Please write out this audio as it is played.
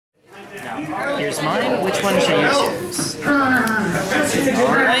Here's mine. Which one should you choose?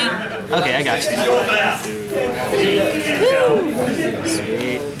 Alright. Okay, I got you.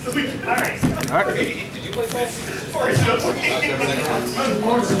 Sweet. Alright.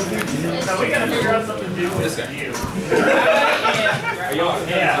 So we gotta figure out something to do with you.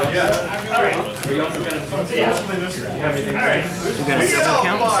 Yeah. Alright. We're gonna double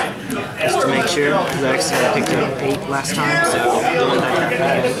count just to make sure, because I accidentally picked up 8 last time, so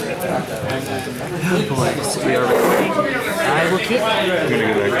oh boy, so we are recording. I will keep.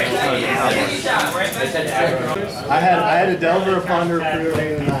 I had a Delver, a Ponder, a Pruitt,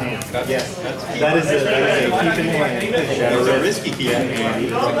 and a 9. Yes, that is a keep in hand. That is a risky keep in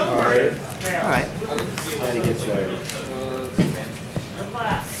hand. Alright. How to get started.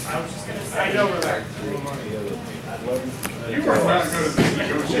 I was just gonna say over there. You were not good at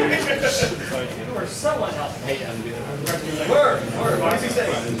negotiations. You were so unhelpful. Word. What does he say?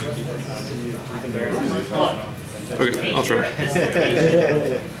 Okay, I'll try.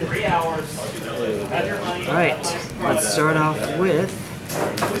 3 hours. Have your money. Alright, let's start off with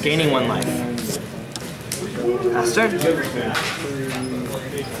gaining 1 life. Start.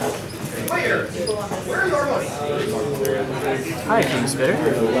 Where's our money? Hi, King Spitter.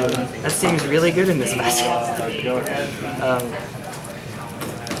 That seems really good in this basket.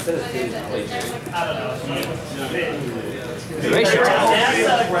 Erasure towel.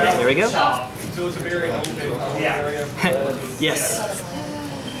 There we go. Yes.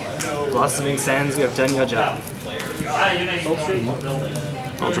 Blossoming Sands, you have done your job.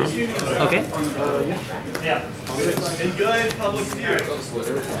 Ultra. Okay. Yeah. And good public spirit.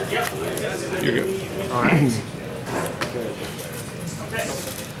 You're good. Alright.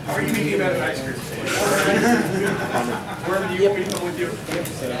 Are you meeting about an ice cream stand? Where do you come with you? Okay.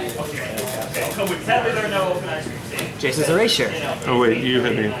 So we tell me there are no open ice cream stands. Jason's Erasure. Oh wait, you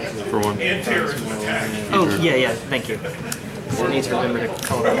hit me for 1. And terrorism attack. Oh, yeah, thank you. I need to remember to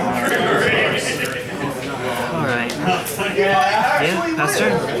call it out. Alright. Yeah, pass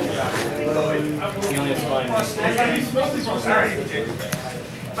turn. You only have 5 minutes.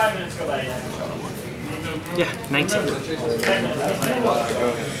 5 minutes go by. Yeah, 19.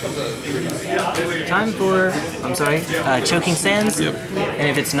 Time for, I'm sorry, Choking Sands. Yep. And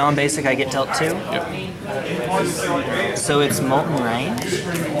if it's non-basic, I get dealt 2. Yep. So it's Molten Rain.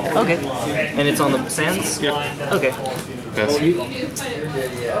 Okay. And it's on the sands? Yep. Okay. Pass. Which means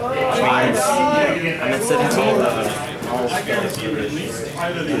I'm at 17. I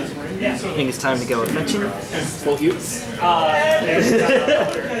think it's time to go fetching. Well,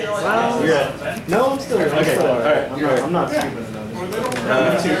 No, I'm still here. Okay, alright. I'm not stupid enough.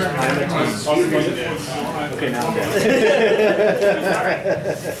 Okay, now I'm dead.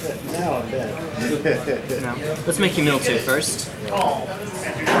 Now I'm dead. no. Let's make you mill 2 first.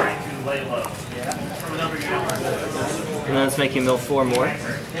 And then let's make you mill 4 more.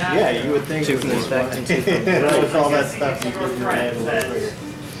 Yeah, you would think 2 from the effect and 2 from with all that stuff, you could add a little bit.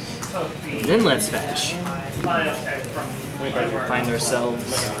 Then let's fetch. Find ourselves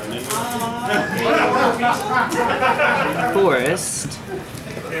forest.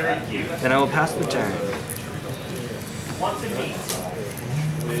 Then I will pass the turn. Want to meet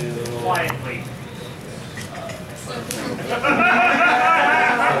quietly.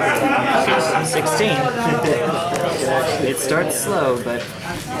 16. It starts slow, but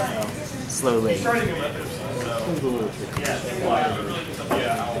slowly.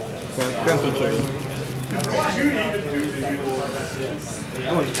 So, grumpy kitty.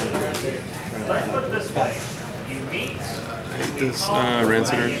 Let's put it this way. You meet. This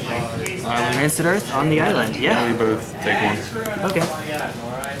Rancid Earth Island. Rancid Earth on the island, yeah. We both take 1. Okay.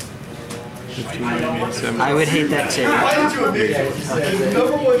 15, 7. I would hate that too.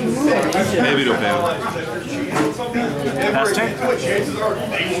 Maybe it'll fail. Pass turn? Yeah.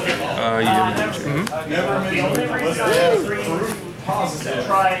 The only reason I'm to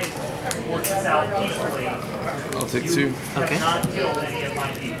try to work this out peacefully. I'll take 2. Okay. Not kill any of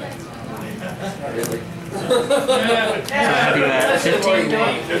my people. So I have you at 15?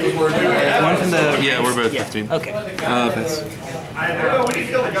 One from the... Yeah, we're both 15. Okay. Pass. Either we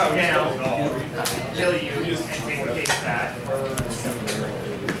kill you down, kill you, and take the case back,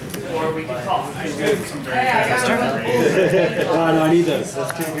 or we can talk. Pass turn? Oh, no, I need those.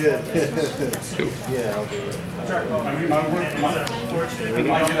 That's too good. Yeah, I'll do it.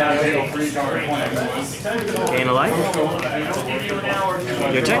 Gain a life.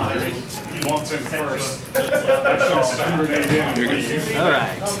 Your turn.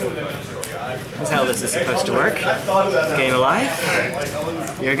 Alright. That's how this is supposed to work. Gain a life.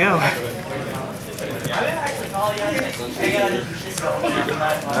 Here we go. Alright,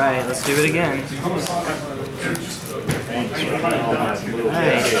 let's do it again.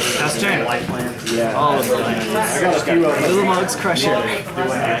 Alright, pass turn. All of them. Little Mugs Crusher.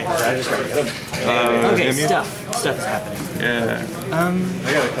 Okay, Emu? stuff. Stuff is happening. Yeah. I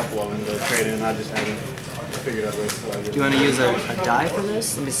got a couple of them to trade in. I just haven't figured out ways to Do you want to use a die for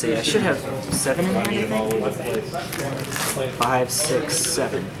this? Let me see. I should have 7 in hand, I think. 5, 6,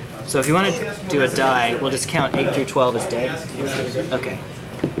 7. So if you want to do a die, we'll just count 8 through 12 as dead. Okay.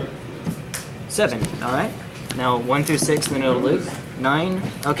 7. All right. Now 1 through 6, and then it'll loop. 9.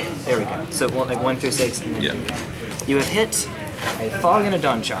 Okay, there we go. So like 1 through 6, and then you have hit a fog and a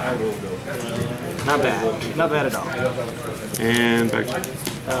dawn charm. Not bad. Not bad at all. And back to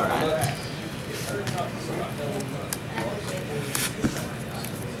All right.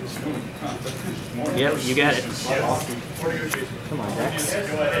 Yep, you got it. Come on, Dex.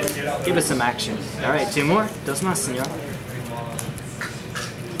 Give us some action. Alright, 2 more. Dos más, senor.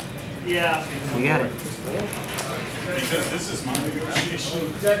 Yeah. You got it. Because this is my negotiation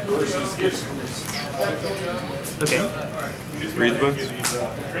versus gifts. Okay. read the book.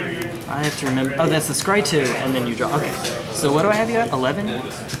 I have to remember. Oh, that's the scry 2, and then you draw. Okay. So what do I have you at? 11?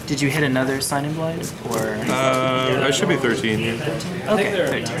 Did you hit another Sign and Blight? Or? I should be 13 here. Okay,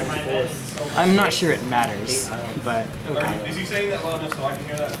 13. I'm not sure it matters, but okay. Is he saying that loud enough so I can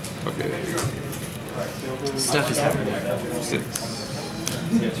hear that? Okay. Stuff is happening. 6.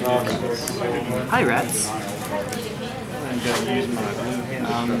 Hi, rats.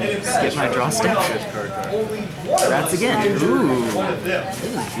 Skip my draw step. Rats again. Ooh, this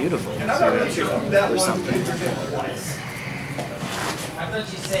is beautiful. Or something.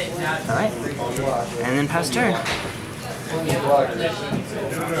 Alright. And then pass turn.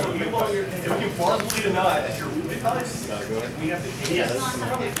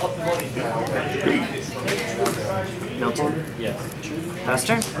 Milton. Pass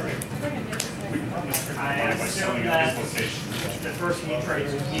turn. I assume that the person you try to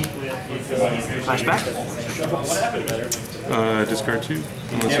compete with is Flashback. Discard 2,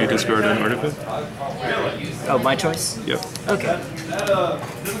 unless you discard an artifact. Oh, my choice? Yep. Okay. that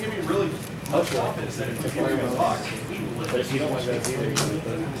doesn't give me really much confidence that it's going to talk.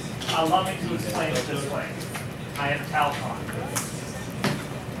 Allow me to explain it this way. I have Talcon.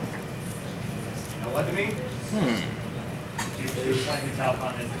 You know what I mean? You explain the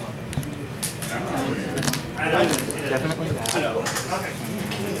Talcon is one. Definitely that. I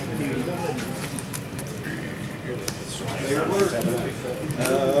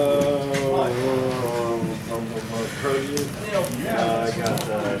got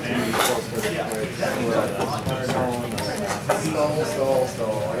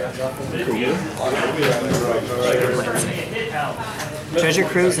Treasure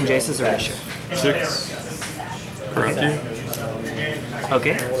Cruise and Jace's Erasure. 6. Corrupt you.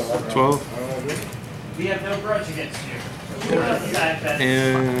 Okay. 12. We have no grudge against you.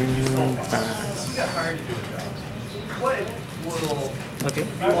 And 5. Okay.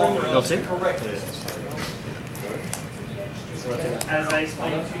 Roll 2. As I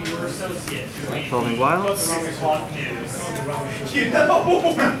explained to your associate, Rolling Wilds. news.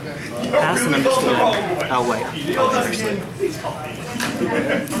 Pass, and I'm just gonna. Oh, wait. Actually.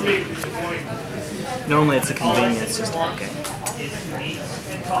 Normally it's a convenience, just okay.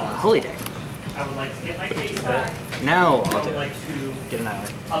 Holy Day. I would like to get my case back. Now I'll I do would it. like to Get an hour.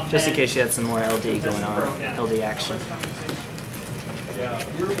 Just in case you had some more LD going on. LD action.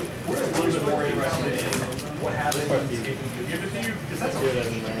 we're a little bit more interested in what happens if you give it to you, because that's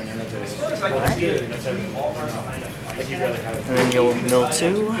And then you'll mill 2.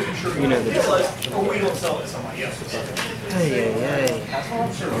 You know the drill. or we don't sell it to somebody else. Hey, hey, hey.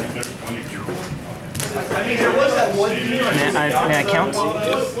 I mean, there was that one year. May I count?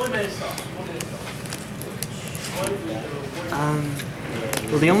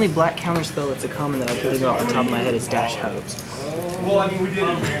 Well, the only black counter spell that's a common that I can think of off the top of my head is Dash Hose. Well, I mean, we did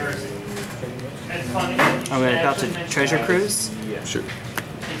embarrass it. It's funny. I'm going to about to Treasure Cruise. Sure.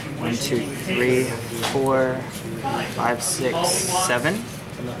 1, 2, 3, 4, 5, 6, 7.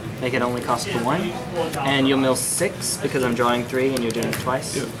 Make it only cost 1. And you'll mill 6 because I'm drawing 3 and you're doing it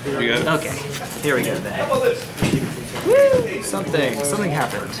twice. Yep. You got it. Okay, here we go then. Woo! Something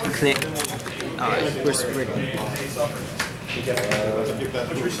happened. Click. Alright, we're good.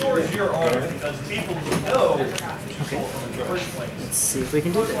 But your story is your honor because people who know. Okay. Let's see if we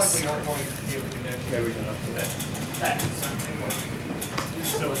can do this.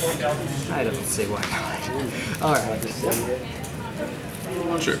 I don't see why not. Alright.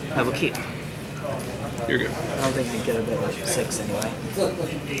 Sure. I will keep. You're good. I don't think you can get a bit like 6 anyway.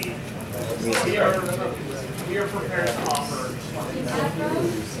 We are prepared to offer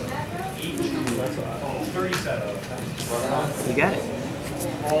each 37. You got it.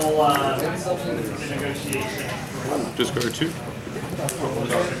 Roll the negotiation. Discard 2. Yeah,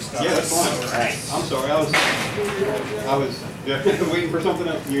 that's fine. I'm sorry, I was waiting for something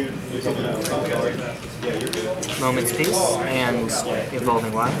else. You something else. I'm sorry. Yeah, you're good. Moment's Peace and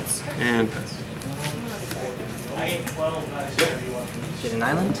Evolving Wilds. And pass. Get an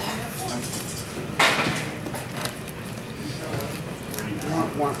island.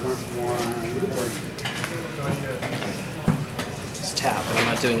 Just tap, but I'm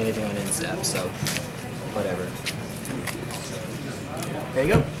not doing anything on in-step, so whatever. There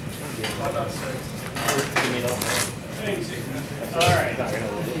you go. Alright.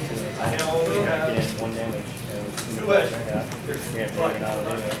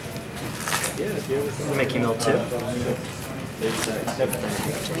 Make you mill 2.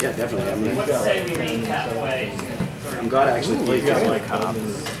 Yeah, definitely. I mean, Say we meet halfway. I'm glad I actually played that like I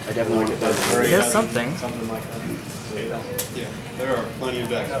definitely want to get that. He does something. Yeah, there are plenty of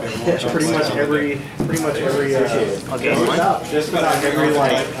decks. Pretty much every. I'll get one. Just about every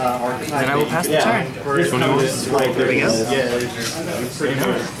like archetype. Then I will pass the turn. Like, There we go. Yeah, there's pretty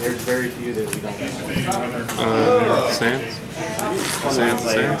much. There's very few that we don't have. Sands? Sands.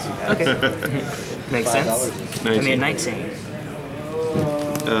 Okay. Makes sense. 19. Give me a 19.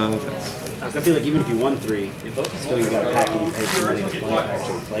 I feel like even if you won 3, still you got to pack and you pay some money to play,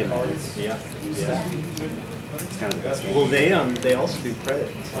 actually play cards. Yeah. It's kind of the best game. Well, they also do credit.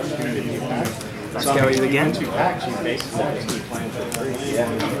 Let's go you again. 2 packs, you basically playing for free. Yeah.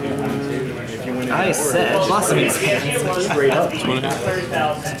 If you win it, I said blossoming sands. Straight up.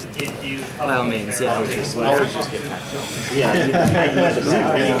 30,000 if you. By all means, yeah. I always just get packed. Yeah. You had to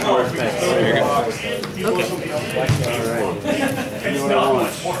Okay. Alright. You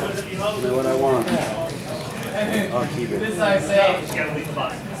know what I want. I'll keep it.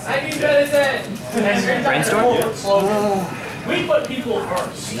 Brainstorm? We put people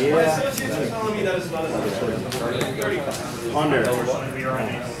first. Yeah. Ponder. We are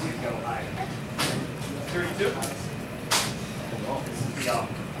unable to go higher. 32? Yeah.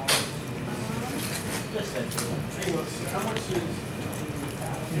 There's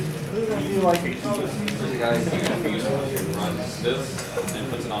a guy who runs this and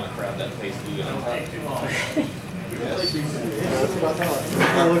puts it on a crab that pays blue on top.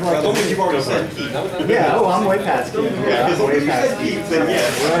 You've already said keep. Yeah, oh, I'm way past keep. Yeah, I'm way past keep. Then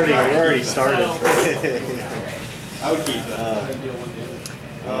yes. We're already started. I would keep that.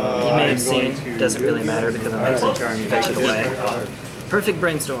 You may have seen, doesn't really matter because I'm next turn, fetch it away. Perfect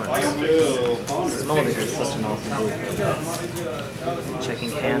brainstorm. Small because such an awesome move.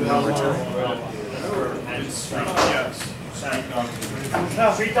 Checking hand one more time.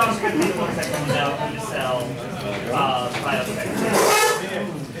 No, 3,000 good people that come out and sell biotech.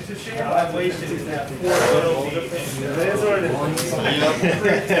 It's a shame I wasted that.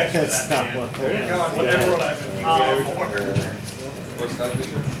 That's not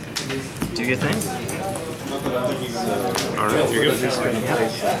Do your thing. Alright, you're good. I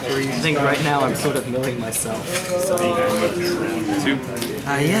think right now I'm sort of milling myself. So, 2.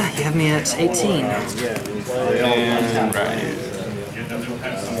 yeah, you have me at 18. And right.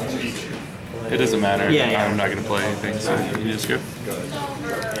 It doesn't matter. Yeah. I'm not going to play anything, so you just go.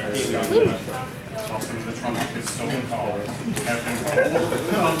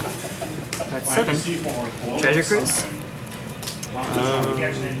 That's 7. Treasure Cruise?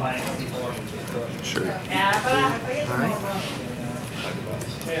 Sure. Alright.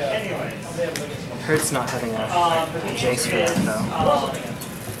 Anyway, Hurts not having a Jace for that, though.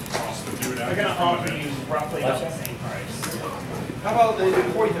 we're going to offer you roughly about the same price. How about they do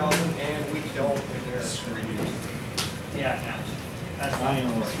 40,000 and we don't Yeah, no. That's fine.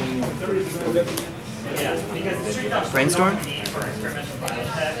 Yeah, because the 3,000 Brainstorm? need for experimental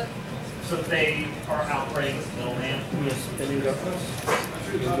biotech, so they are outbreaking this middleman.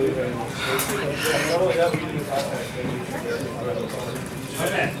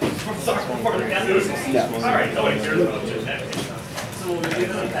 Okay. Alright, oh wait, here's the so we'll give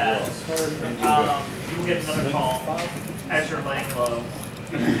them a pass. You will get another call as you're laying low.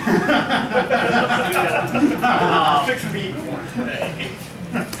 Fix me.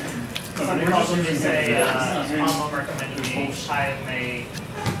 Somebody calls them to say, Tom recommended me hire a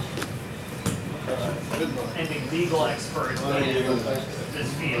legal expert in this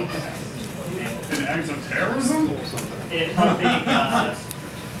field. In acts of terrorism? In helping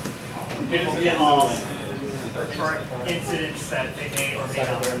people get off for incidents that they may or may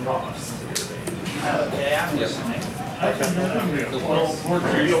not have caused. There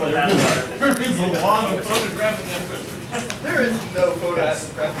is no photo.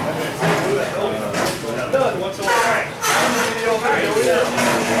 None whatsoever.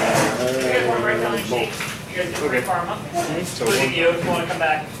 Including you if you want to come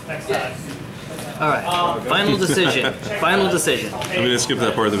back next time. All right. Final decision. Final decision. I'm gonna skip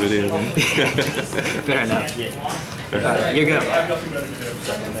that part of the video. Then. Fair enough. All right, you go.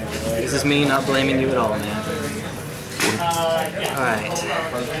 This is me not blaming you at all, man. All right.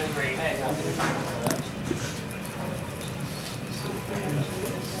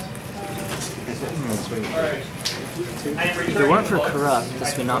 If it weren't for corrupt,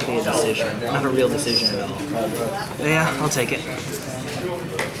 this would not be a decision. Not a real decision at all. But yeah, I'll take it.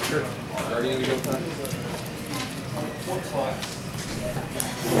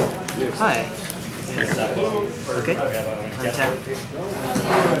 Hi. Okay. Untap.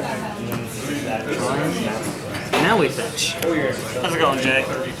 Now we fetch. How's it going, Jay?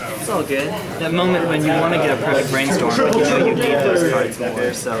 It's all good. That moment when you want to get a perfect brainstorm, but you know you need those cards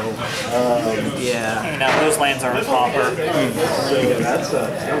more, so yeah. Now those lands are in Pauper.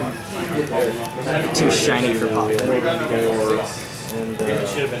 Too shiny for Pauper.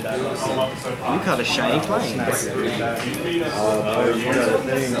 You caught a shiny plains.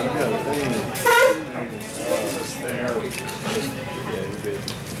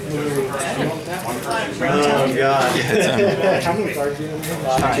 Oh God. How many cards do you have?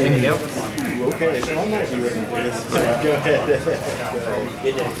 Alright, here we go. Okay, so I'm not you wouldn't do this. Go ahead.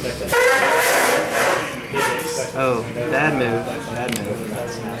 Oh, bad move. Bad move.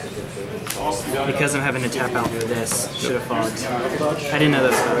 Because I'm having to tap out for this. Should have fogged. I didn't know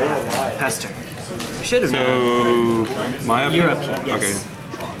that was pestering. I should have known. So, my You're up. Yes.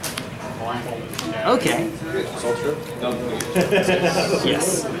 Okay.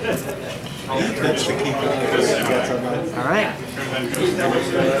 Yes. Alright.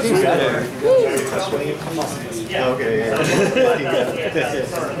 Okay, yeah.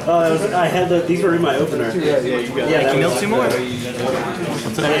 I had these were in my opener. Yeah, you got Yeah, can you mill 2 more? oh,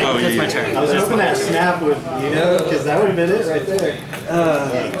 That's my yeah. turn. I was hoping that snap would, because that would have been it right there.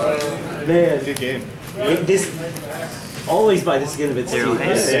 Man, Good game. this always by the skin of its Zero teeth.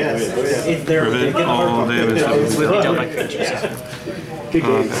 haste. If they're Rivet, getting all hard damage. This would be dealt by creatures. Good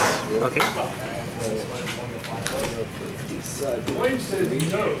game. Okay.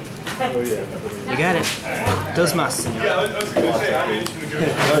 You got it. Dos mas. Oh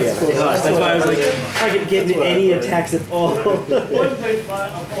yeah. That's why I was like, I can get into any attacks at all. I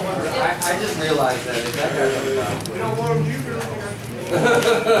just realized that. Is that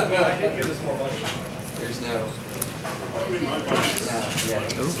There's no.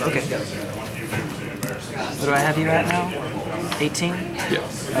 Ooh, okay. What do I have you at now? 18? Yeah.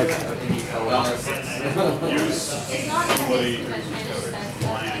 Okay.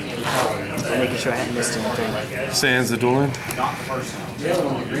 Making sure I hadn't missed anything. Sands the duel land.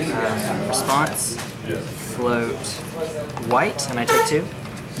 Response. Float. White, and I take 2.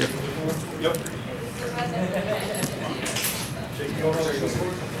 Yep.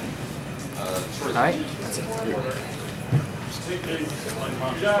 Alright. That's it.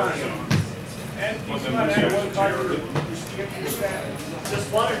 Just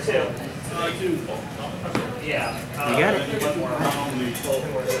 1 or 2? Yeah. You got it.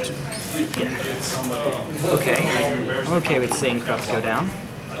 Yeah. Okay. I'm okay with seeing Krups go down.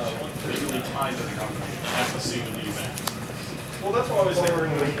 Well, that's why I was there.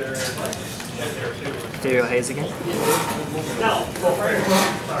 Ethereal Haze again. No.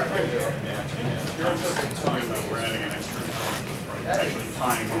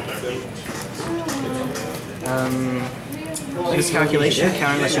 Miscalculation,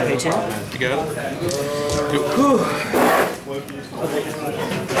 counter unless you pay 10. You got it?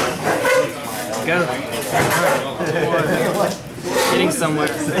 Go. Getting somewhere.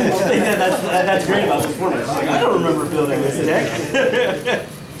 That's great about performance. I don't remember building this deck.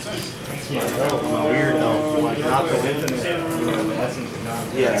 Weird though. Like, not the infinite.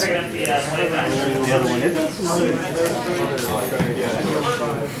 Yeah. The other one is.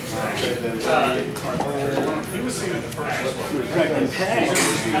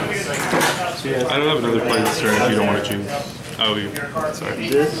 I don't have another play this turn if you don't want to choose. Oh, you. Sorry.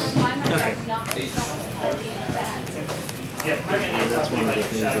 Okay. That's one of the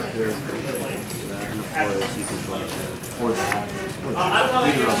things up here. Oh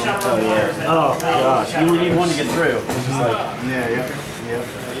yeah. Oh gosh, you need one to get through. It's just like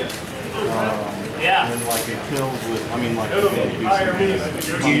Yeah. And like it kills with, I mean, like,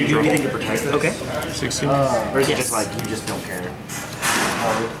 do you do anything to protect this? Okay. 16. Or is it Yes. just like you just don't care?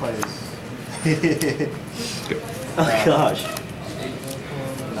 it plays. Oh gosh.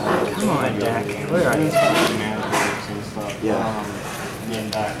 Come on, Dak. Where are you? and stuff. Yeah. Then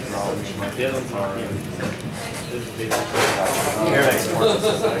back to all these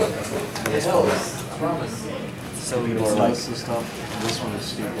So People are like, this stuff. This one is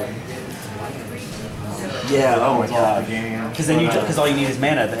stupid. yeah, oh my It's off god. the game. Because then because all you need is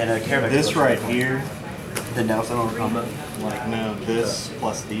mana and a care vector. This right here, The Nelson on the combo. like no, this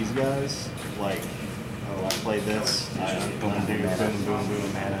plus these guys, like, oh, I played this. Boom, boom, boom, boom,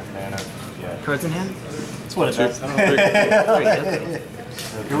 boom, mana. Yeah. Cards in hand? That's what it does. Very good.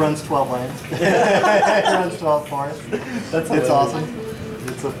 It runs 12 lands. It runs 12 forests. It's awesome.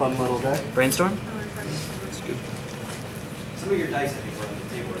 It's a fun little deck. Brainstorm? Some of your dice I think were on the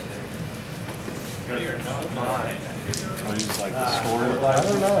table right there. I use like the story. I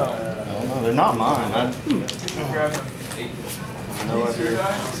don't know. They're not mine. I know if you're.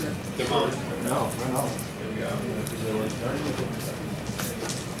 They're mine. No, they're not.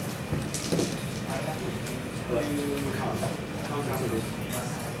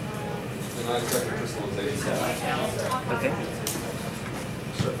 And I expect the crystallization. Okay.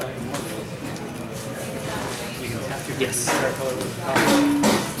 Yes.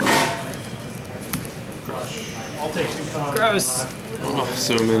 Gross. Oh,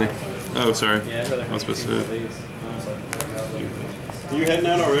 so many. Oh, sorry. I was supposed to. You heading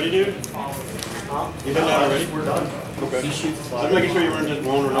out already, dude? You heading out already? We're done. Okay. I'm making sure you weren't just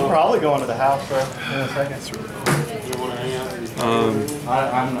wandering off. I'm probably going to the house in a second. You want to hang out?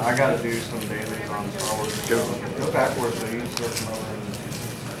 I gotta do some dailies on Star Wars. Go backwards so you can still come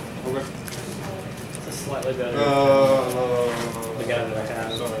over. Okay. It's slightly better. The guy that I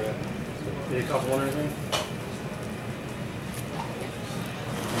have. Sorry. Did he cost one or anything?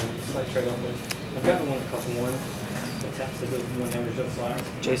 Slight trade off there. I've got the one that costs one. It taps the good one damage up flyer.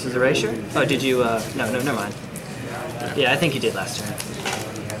 Jace's Erasure? Oh, did you, no, never mind. Yeah, I think you did last turn.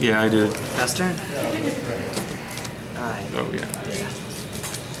 Yeah, I did. Last turn? Aye. Oh, yeah.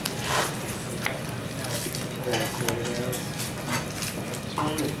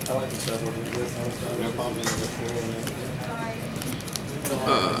 I like the stuff with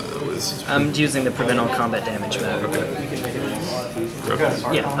That was. I'm using the prevent all combat damage mode. Okay.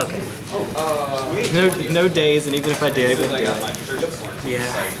 Yeah, okay. No days, and even if I did, I wouldn't do it. Yeah.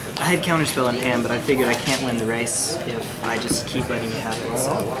 I had counterspell in hand, but I figured I can't win the race if I just keep letting it happen,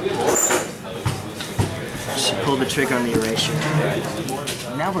 so. Should pull the trigger on the erasure.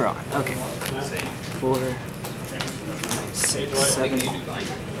 Now we're on. Okay. 4, 6, 7.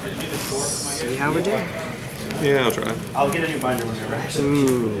 See how we're doing. Yeah, I'll try. I'll get a new binder when you're ready.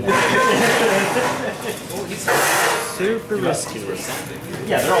 Ooh. Super risky.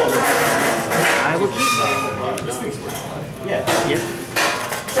 Yeah, they're all over. I will keep them. Yeah. Yep.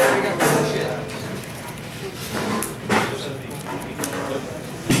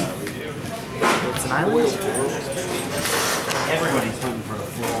 It's an island? Everybody's hunting for a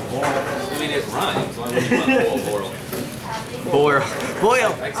full boil. I mean, it rhymes. Why would you want full boil?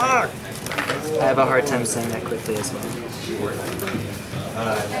 Boil! Ah! I have a hard time saying that quickly as well.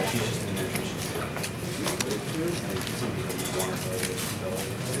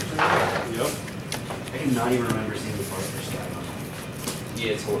 I do not even remember seeing the Pauper stuff.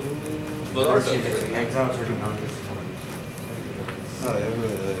 Yeah, it's horrible. But ours doesn't. Yeah, because I was working on this. Oh, yeah,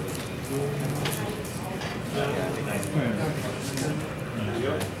 really.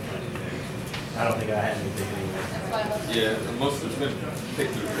 I don't think I had anything anyway. Yeah, most of it's been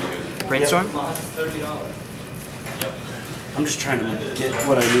picked through pretty good. Brainstorm? I'm just trying to get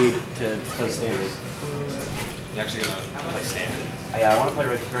what I need to play standard. You're actually gonna play standard. Yeah, I want to play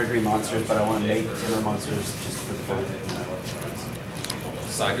Red Green Monsters, but I want to make Timber Monsters just for the fun.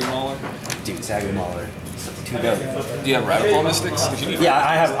 Sagu Mauler? Dude, Sagu Mauler. Too good. Do you have Radical Mystics? 'Cause you need Yeah,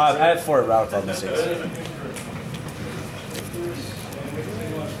 I have 4 Radical Mystics.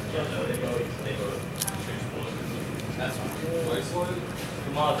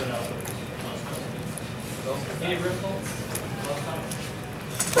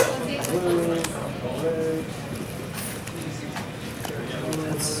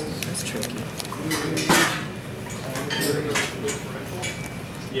 That's tricky.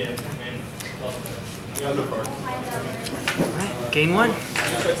 Alright, gain 1.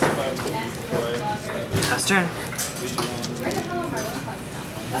 Last turn.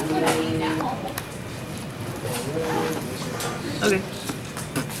 Okay.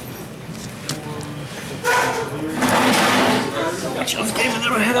 Chill's game with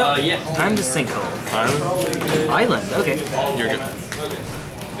their head up. Yeah. Time to sinkhole. Island? Island, okay. You're good.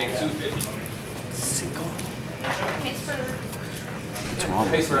 Make 250. Sinkhole.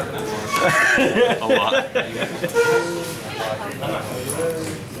 What's wrong? A lot.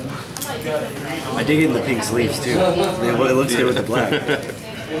 I dig in the pink sleeves too. It looks good with the black.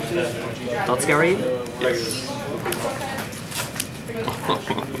 Thought scour you? Yes.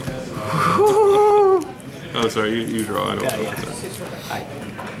 Oh, sorry, you draw. I don't know.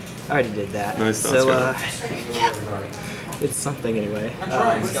 I already did that. Nice, so, it's something anyway.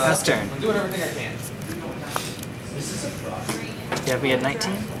 Last turn. I'm doing everything I can. You have me at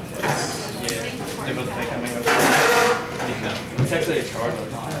 19? It's actually a charge.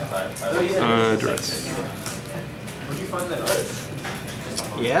 Dress. Where'd you find that artist?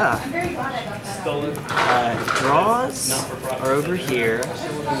 Yeah. Draws are over here.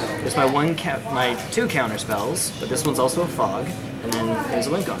 There's my 2 counter spells, but this one's also a fog, and then there's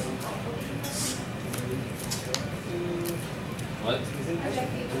a link on. What?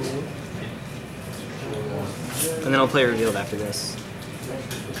 And then I'll play revealed after this.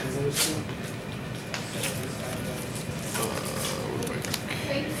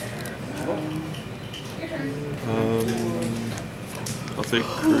 I'll take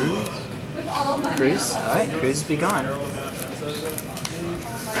Cruise. Cruise? Alright, Cruise be gone.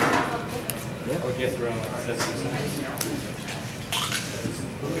 Yep.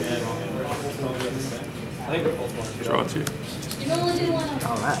 Draw 2.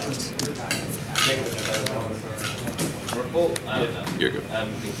 Alright. You're good. I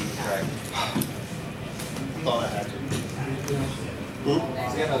haven't been keeping track. Thought I had to.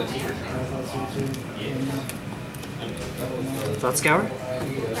 He's got another t-shirt. Thought scour?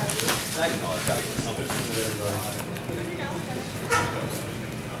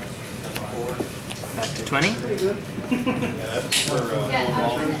 Back to 20.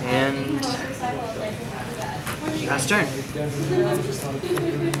 And last turn.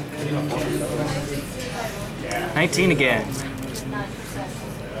 19 again.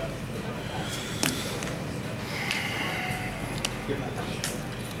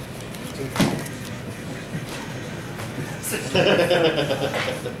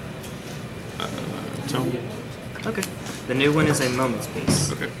 Tome. Okay. The new one is a moment's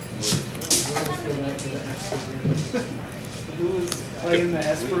piece. Okay. Playing the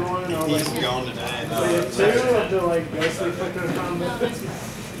Esper one, and I was He's like, gone today. two of the like ghostly flicker combos.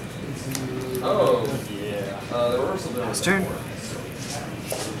 Oh, yeah. The reversal bill. Last turn.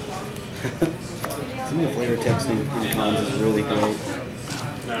 Some of the flavor texting in cons is really great.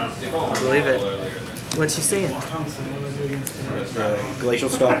 Believe it. What's she saying? Glacial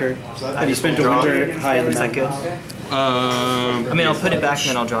Stalker. Have you spent a winter high in the Is that good? I mean, I'll put it back and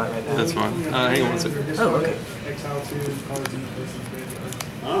then I'll draw it right back. That's fine. Hang on one second. Oh, okay. Exile 2 cards in place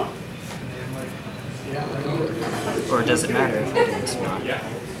Oh. Or does it matter if I do this or not?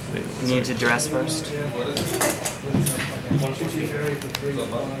 You need to dress first.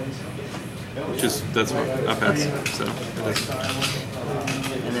 Just, that's fine. I pass. So, it is.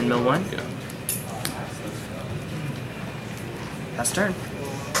 And then mill 1. Yeah. Last turn.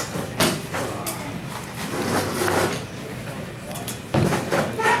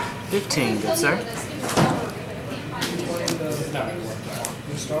 15, good sir.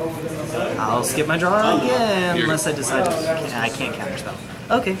 I'll skip my draw again unless I decide I can't counterspell.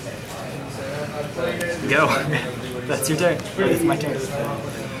 Okay. Go. That's your turn. It's my turn.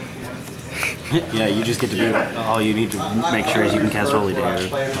 Yeah, you just get to do it. All you need to make sure is you can cast Holy Dare.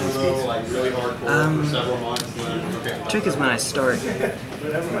 Trick is when I start. Then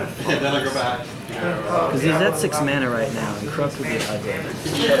I go back. Because he's at 6 mana right now, and Corrupt would be ugly.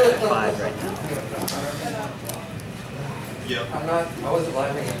 He's at 5 right now. Yep. I wasn't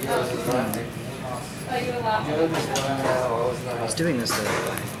laughing at you, I was just laughing. He's doing this the right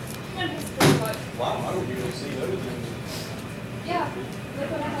way. Wow, I don't usually see those.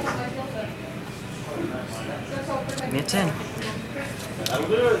 Give me a 10. That'll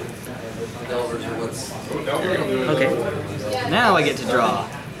do it. Okay. Now I get to draw.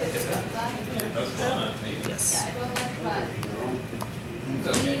 Yes.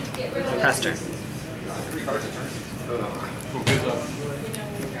 Pass turn.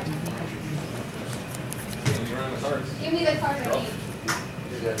 Give me the card I need.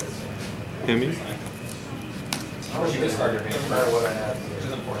 Hit me? She discard your hand, no matter what I have, which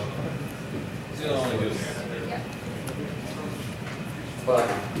is important. It's the only good. But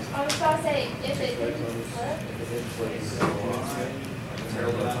I was about to say, if it didn't flip.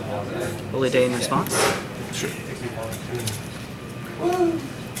 Holy Day in response? Sure.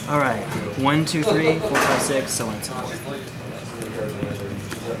 Alright. 1, 2, 3, 4, 5, 6, so on and so forth.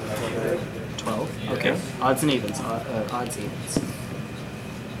 12. Okay. Odds and evens. Odds, evens.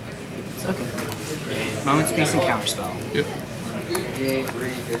 Okay. Moment's piece and counterspell. Yep. 58, 3,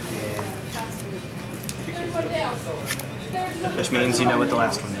 58. Which means you know what the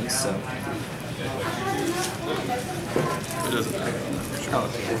last one is, so. It doesn't. Oh,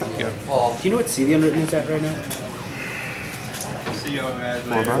 okay. Yeah. Do you know what C the unwritten is at right now?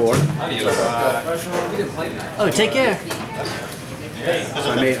 Four. Oh, take care.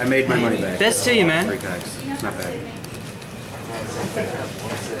 So I made my money back. Best to you, man. 3 packs. It's not bad.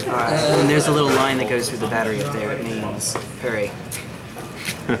 Alright, and there's a little line that goes through the battery up there. It means hurry.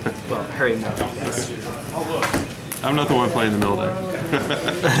 Well, hurry more. Yes. I'm not the one playing the middle deck.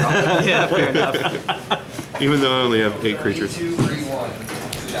 Yeah, fair enough. Even though I only have 8 creatures.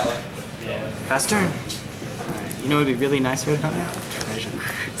 Fast turn. Alright, you know what would be really nice right now? Treasure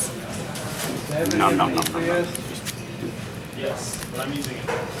cruise. Nom, nom, nom, nom, nom. Yes, but I'm using it.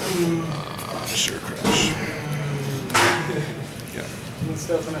 Sure, crash. Yeah.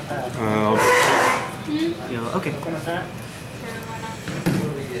 Stuff in a pack. You know, okay. In a pack.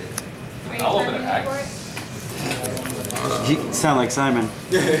 I'll open a pack. You sound like Simon.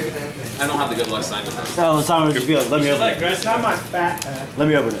 I don't have the good luck Simon does. Oh, Simon would just be like, let me open it. It's not my fat pack. Let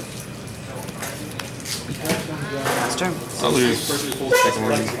me open it. Fast turn. I'll lose. Person who pulls second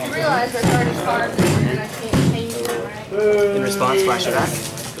one. I realize there's already cards in there and I can't change them, right? In response, flash it back. Do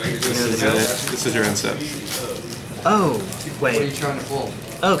I get to do You know the this? drill. This is your end step. Oh, What are you wait. trying to pull?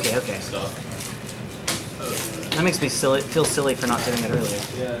 Okay, okay. That makes me feel silly for not doing it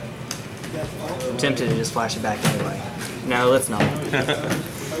earlier. I'm tempted to just flash it back anyway. No, let's not.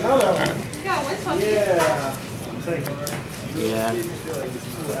 Another one. Yeah, what's up? Yeah. Yeah.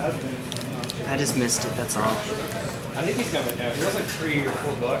 I just missed it, that's all. I think he's coming down. He was like $3 or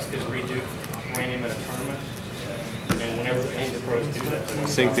 $4 because Reduke ran him at a tournament. And whenever any of the pros do that,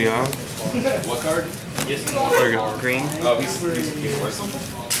 Sink the isle. What card? yes, There we go. Green. Oh, he's worse.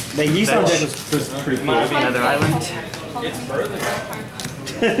 The Yisong deck was pretty cool. Another island. It's further.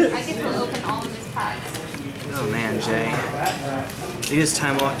 I get to open all of his packs. Oh man, Jay. You just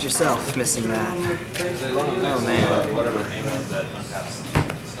time walked yourself, missing that. Oh man. Whatever name is that untaps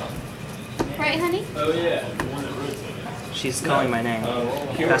stuff. Right, honey? Oh yeah. She's calling my name.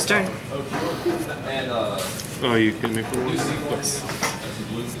 Fast turn. And Oh, you kidding me for one? Yes. that's the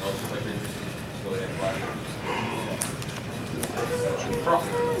blue. Oh, it's like go ahead and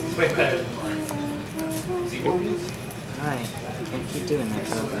Wait, Hi. Can't keep doing that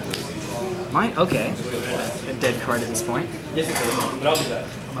though. Mine? Okay. A dead card at this point. yes, it does. But I'll do that.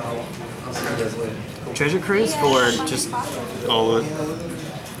 Treasure cruise for just. All of it.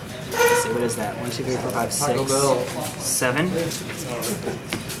 Let's see, what is that? 1, 2, 3, 4, 5, 6, 7.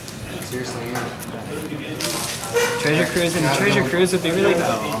 Seriously, yeah. Treasure cruise and treasure cruise would be really good.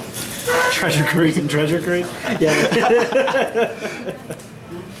 Oh. Treasure cruise and treasure cruise? Yeah.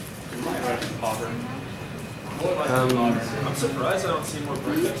 I'm surprised I don't see more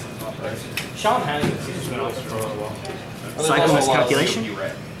break decks on top there. Sean has it. He's just been off the draw a while. Cycle miscalculation? Yeah.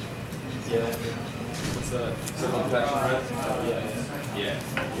 What's that? Circle protection, right? Yeah.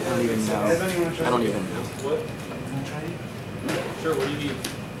 I don't even know. I don't even know. What? Sure, what do you need?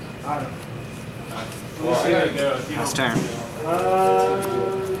 I don't know. Well, I gotta go. Last turn.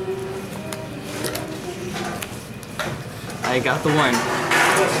 I got the one.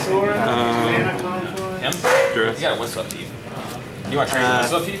 Him? Dress. You got a what's up, Pete? You want to trade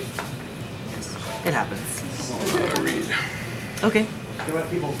what's up, Pete? It happens. Read. Okay. You let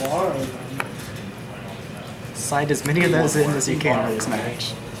people borrow them. Slide as many of those in as you can for this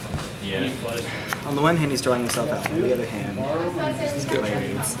match. Yeah. On the one hand, he's drawing himself out. On the other hand, he's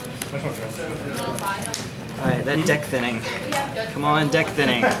blades. Alright, that deck thinning. Come on, deck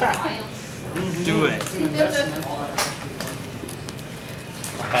thinning. Do it.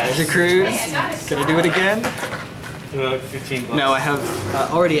 Treasure cruise. Gonna do it again? 15 bucks. No, I have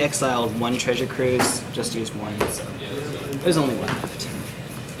already exiled one treasure cruise. Just used one, so there's only one left.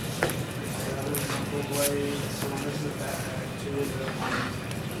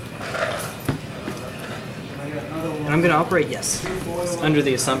 And I'm gonna operate, yes, under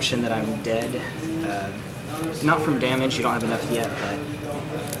the assumption that I'm dead. Not from damage, you don't have enough yet, but you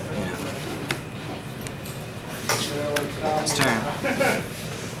know. It's turn.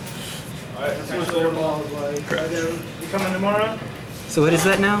 That's what their ball is like. You coming tomorrow? So what is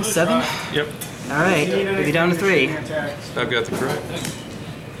that now? 7? Yep. Alright, we'll be down to 3. I've got the correct.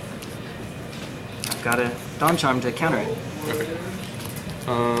 I've got a Dawn Charm to counter it. Okay.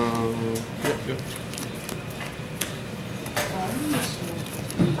 Yep.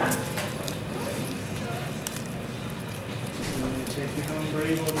 Take you home,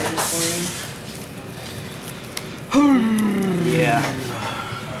 Brady, or Brady Yeah.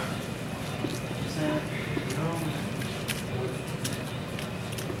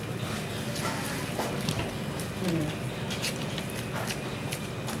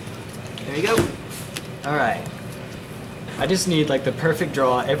 just need like the perfect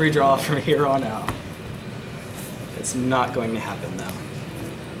draw, every draw from here on out. It's not going to happen though.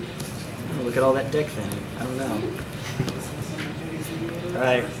 Oh, look at all that deck thinning. I don't know.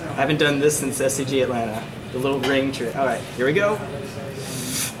 Alright, I haven't done this since SCG Atlanta. The little ring trick. Alright, here we go.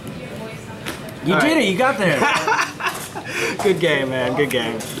 You did it, you got there. Good game, man, good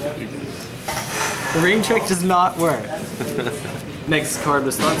game. The ring trick does not work. Next card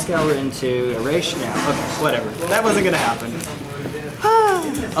was Thought Scour into Erase now. Okay, whatever. That wasn't gonna happen.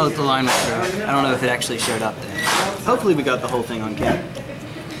 Oh, the line was through. I don't know if it actually showed up then. Hopefully we got the whole thing on camera.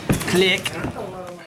 Click.